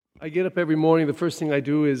I get up every morning, the first thing I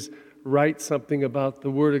do is write something about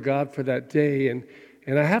the Word of God for that day. And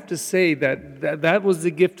I have to say that was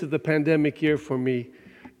the gift of the pandemic year for me.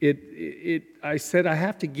 I said I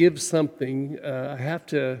have to give something. I have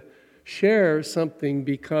to share something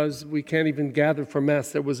because we can't even gather for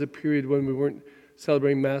Mass. There was a period when we weren't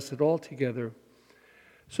celebrating Mass at all together.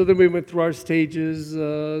 So then we went through our stages,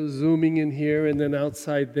 Zooming in here and then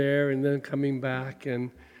outside there and then coming back.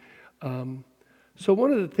 And so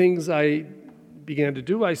one of the things I began to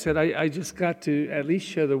do, I said, I just got to at least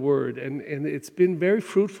share the Word. And it's been very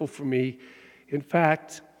fruitful for me. In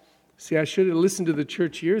fact, I should have listened to the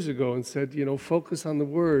church years ago and said, focus on the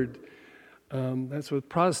Word. That's what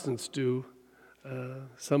Protestants do.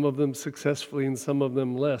 Some of them successfully and some of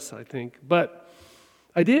them less, I think. But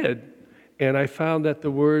I did. And I found that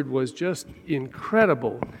the Word was just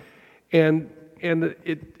incredible. And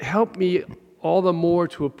it helped me all the more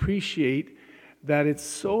to appreciate that it's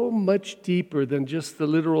so much deeper than just the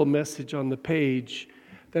literal message on the page,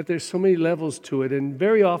 that there's so many levels to it. And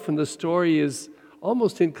very often the story is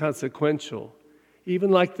almost inconsequential, even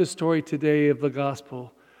like the story today of the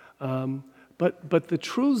gospel. But the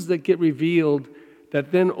truths that get revealed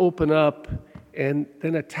that then open up and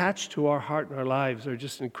then attach to our heart and our lives are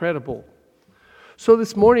just incredible. So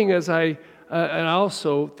this morning, and I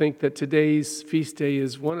also think that today's feast day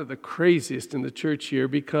is one of the craziest in the church here,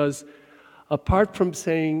 because apart from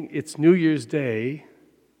saying it's New Year's Day,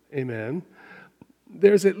 amen,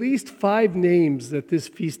 there's at least 5 names that this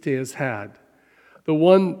feast day has had. The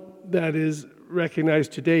one that is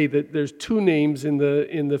recognized today, that there's 2 names in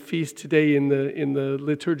the feast today in the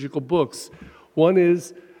liturgical books. One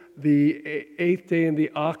is the 8th day in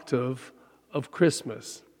the octave of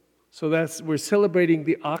Christmas. So we're celebrating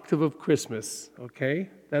the octave of Christmas, okay?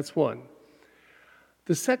 That's one.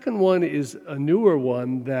 The second one is a newer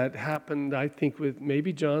one that happened, I think, with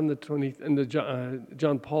maybe John the 20th and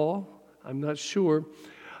John Paul. I'm not sure.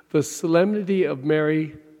 The Solemnity of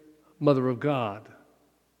Mary, Mother of God.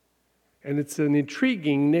 And it's an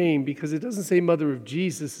intriguing name because it doesn't say Mother of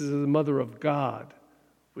Jesus, it's the Mother of God,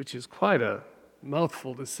 which is quite a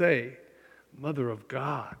mouthful to say. Mother of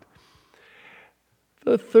God.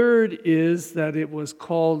 The third is that it was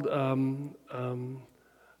called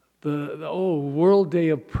World Day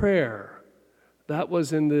of Prayer. That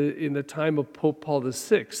was in the time of Pope Paul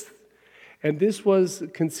VI. And this was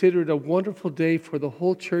considered a wonderful day for the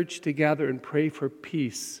whole church to gather and pray for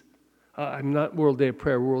peace. I'm not World Day of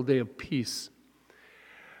Prayer, World Day of Peace.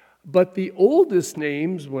 But the oldest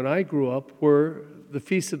names when I grew up were the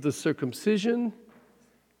Feast of the Circumcision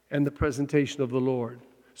and the Presentation of the Lord.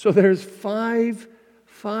 So there's five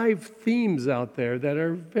themes out there that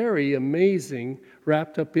are very amazing,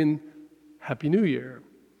 wrapped up in Happy New Year.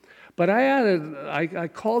 But I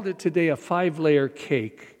called it today a 5-layer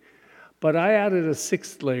cake, but I added a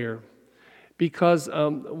 6th layer because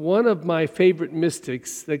one of my favorite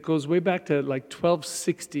mystics that goes way back to like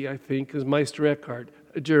 1260, I think, is Meister Eckhart,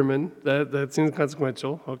 a German. That's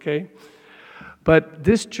inconsequential, okay? But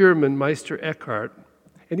this German, Meister Eckhart,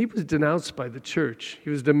 and he was denounced by the church. He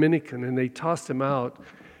was Dominican, and they tossed him out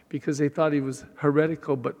because they thought he was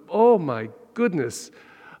heretical. But oh my goodness,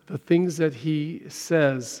 the things that he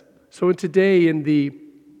says. So today in the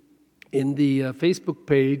Facebook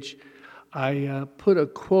page, I put a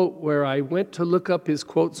quote where I went to look up his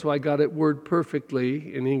quote, so I got it word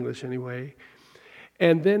perfectly, in English anyway.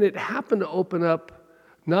 And then it happened to open up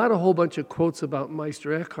not a whole bunch of quotes about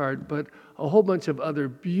Meister Eckhart, but a whole bunch of other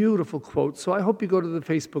beautiful quotes. So I hope you go to the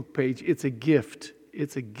Facebook page. It's a gift.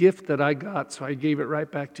 It's a gift that I got, so I gave it right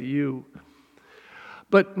back to you.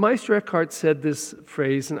 But Meister Eckhart said this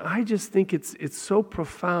phrase, and I just think it's so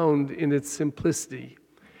profound in its simplicity.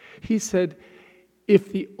 He said,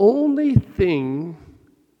 if the only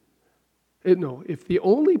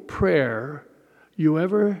prayer you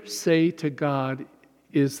ever say to God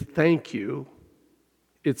is thank you,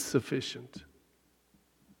 it's sufficient.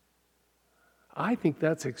 I think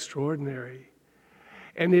that's extraordinary.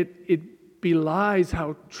 And it belies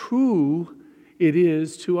how true it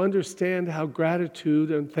is to understand how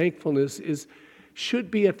gratitude and thankfulness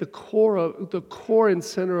should be at the core and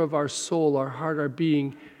center of our soul, our heart, our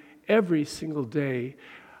being, every single day.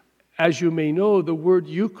 As you may know, the word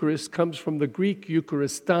Eucharist comes from the Greek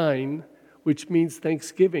Eucharistine, which means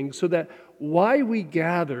thanksgiving. So that why we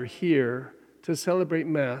gather here to celebrate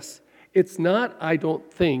Mass, it's not, I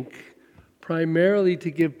don't think, primarily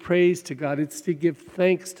to give praise to God. It's to give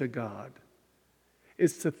thanks to God.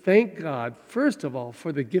 It's to thank God, first of all,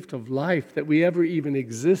 for the gift of life, that we ever even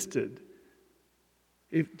existed.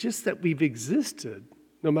 Just that we've existed,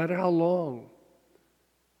 no matter how long.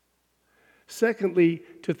 Secondly,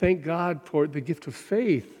 to thank God for the gift of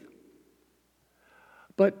faith.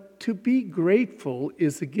 But to be grateful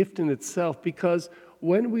is a gift in itself, because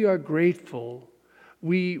when we are grateful,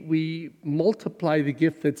 we multiply the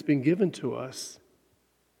gift that's been given to us.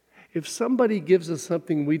 If somebody gives us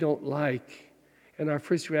something we don't like, and our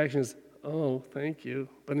first reaction is, oh, thank you,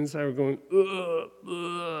 but inside we're going,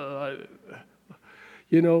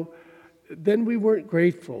 ugh, then we weren't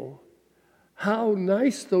grateful. How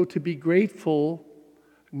nice, though, to be grateful,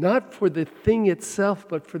 not for the thing itself,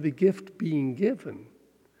 but for the gift being given.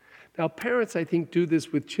 Now, parents, I think, do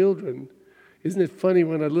this with children. Isn't it funny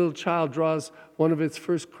when a little child draws one of its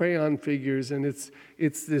first crayon figures and it's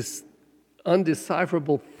this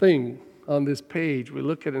undecipherable thing on this page? We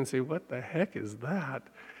look at it and say, what the heck is that?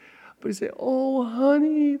 But we say, oh,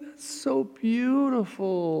 honey, that's so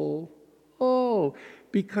beautiful. Oh,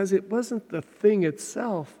 because it wasn't the thing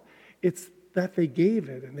itself. It's that they gave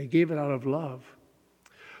it, and they gave it out of love.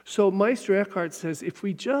 So Meister Eckhart says, if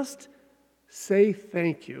we just say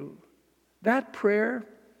thank you, that prayer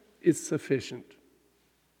is sufficient.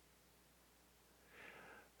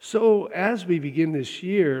 So as we begin this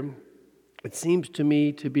year, it seems to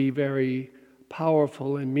me to be very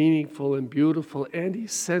powerful and meaningful and beautiful and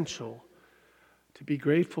essential to be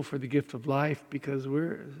grateful for the gift of life, because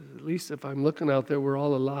we're, at least if I'm looking out there, we're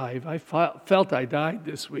all alive. I felt I died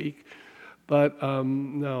this week, but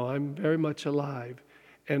no, I'm very much alive.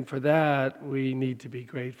 And for that, we need to be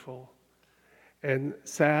grateful. And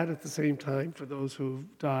sad at the same time for those who've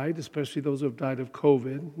died, especially those who have died of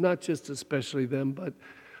COVID, not just especially them,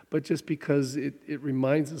 but just because it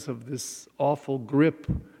reminds us of this awful grip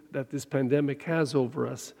that this pandemic has over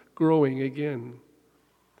us, growing again.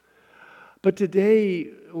 But today,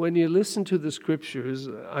 when you listen to the scriptures,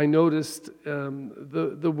 I noticed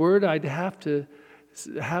the word I'd have to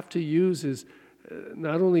use is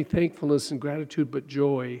not only thankfulness and gratitude, but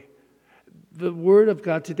joy. The word of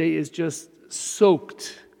God today is just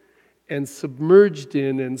soaked and submerged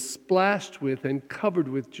in and splashed with and covered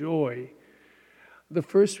with joy. The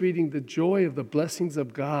first reading, the joy of the blessings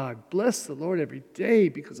of God. Bless the Lord every day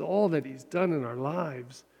because of all that He's done in our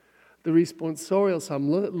lives. The responsorial psalm,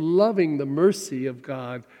 loving the mercy of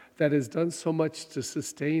God that has done so much to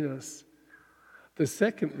sustain us. The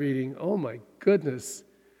second reading, oh my goodness,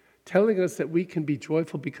 telling us that we can be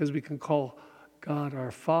joyful because we can call God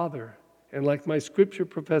our Father. And like my scripture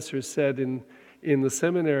professor said in the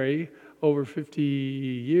seminary over 50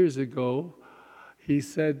 years ago, he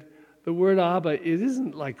said, the word Abba, it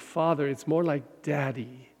isn't like father, it's more like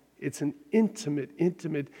daddy. It's an intimate,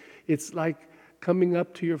 it's like coming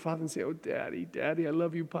up to your father and say, oh, daddy, I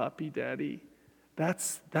love you, papi, daddy.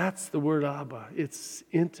 That's the word Abba. It's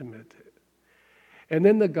intimate. And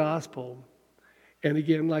then the gospel. And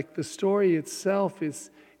again, like the story itself, it's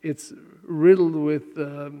riddled with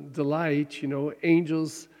delight.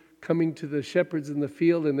 Angels coming to the shepherds in the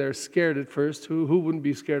field, and they're scared at first. Who wouldn't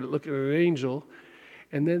be scared at looking at an angel?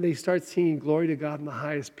 And then they start singing glory to God in the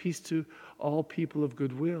highest, peace to all people of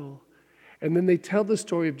goodwill. And then they tell the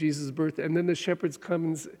story of Jesus' birth, and then the shepherds come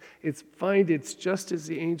and find it's just as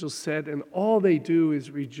the angel said, and all they do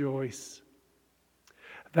is rejoice.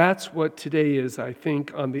 That's what today is, I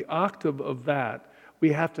think, on the octave of that.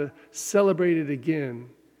 We have to celebrate it again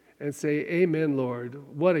and say, amen, Lord.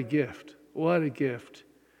 What a gift. What a gift.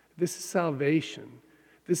 This is salvation.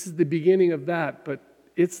 This is the beginning of that, but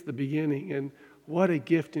it's the beginning. And what a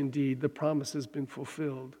gift indeed. The promise has been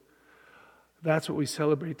fulfilled. That's what we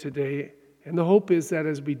celebrate today. And the hope is that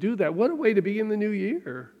as we do that, what a way to begin the new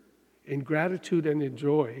year, in gratitude and in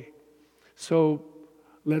joy. So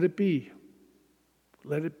let it be.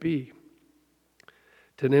 Let it be.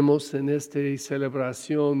 Tenemos en esta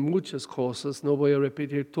celebración muchas cosas. No voy a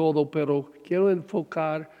repetir todo, pero quiero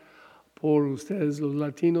enfocar por ustedes los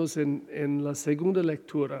latinos en la segunda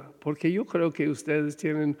lectura, porque yo creo que ustedes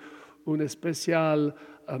tienen una especial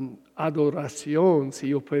adoración, si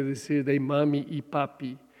yo puedo decir, de mami y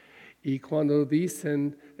papi. Y cuando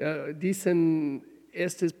dicen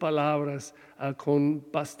estas palabras con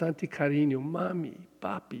bastante cariño, mami,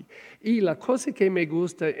 papi. Y la cosa que me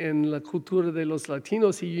gusta en la cultura de los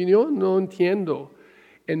latinos, y yo no entiendo,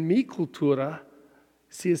 en mi cultura,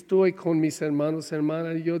 si estoy con mis hermanos,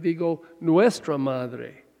 hermanas, yo digo nuestra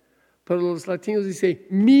madre. Pero los latinos dicen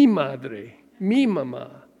mi madre, mi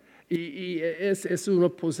mamá. Y es una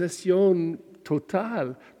posesión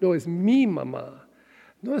total. No, es mi mamá.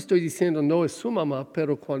 No estoy diciendo no es su mamá,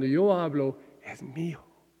 pero cuando yo hablo, es mío,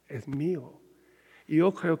 es mío. Y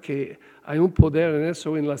yo creo que hay un poder en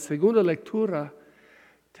eso. En la segunda lectura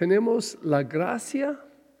tenemos la gracia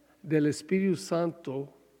del Espíritu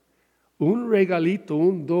Santo un regalito,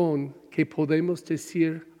 un don que podemos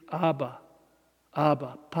decir Abba,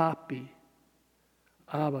 Abba, papi,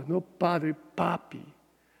 Abba, no padre, papi.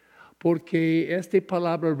 Porque esta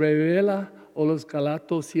palabra revela a los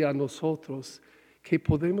Galatos y a nosotros que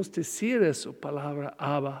podemos decir esa palabra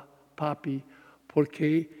Abba, papi,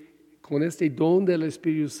 porque con este don del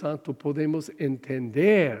Espíritu Santo podemos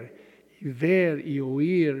entender y ver y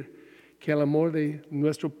oír que el amor de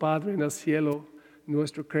nuestro Padre en el cielo,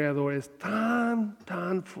 nuestro Creador, es tan,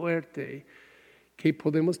 tan fuerte que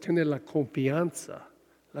podemos tener la confianza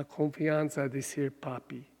de decir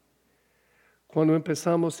papi. Cuando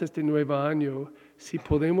empezamos este nuevo año, si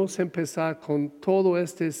podemos empezar con todos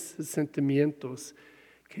estos sentimientos,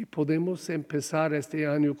 que podemos empezar este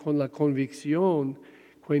año con la convicción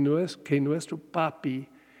que nuestro papi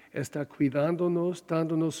está cuidándonos,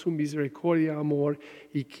 dándonos su misericordia, amor,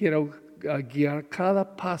 y quiere guiar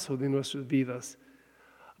cada paso de nuestras vidas.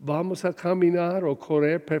 ¿Vamos a caminar o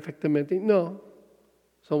correr perfectamente? No,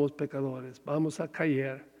 somos pecadores, vamos a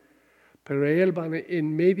caer. Pero Él va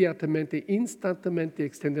inmediatamente, instantáneamente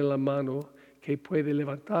extender la mano que puede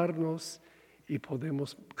levantarnos y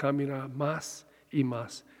podemos caminar más y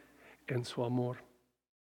más en su amor.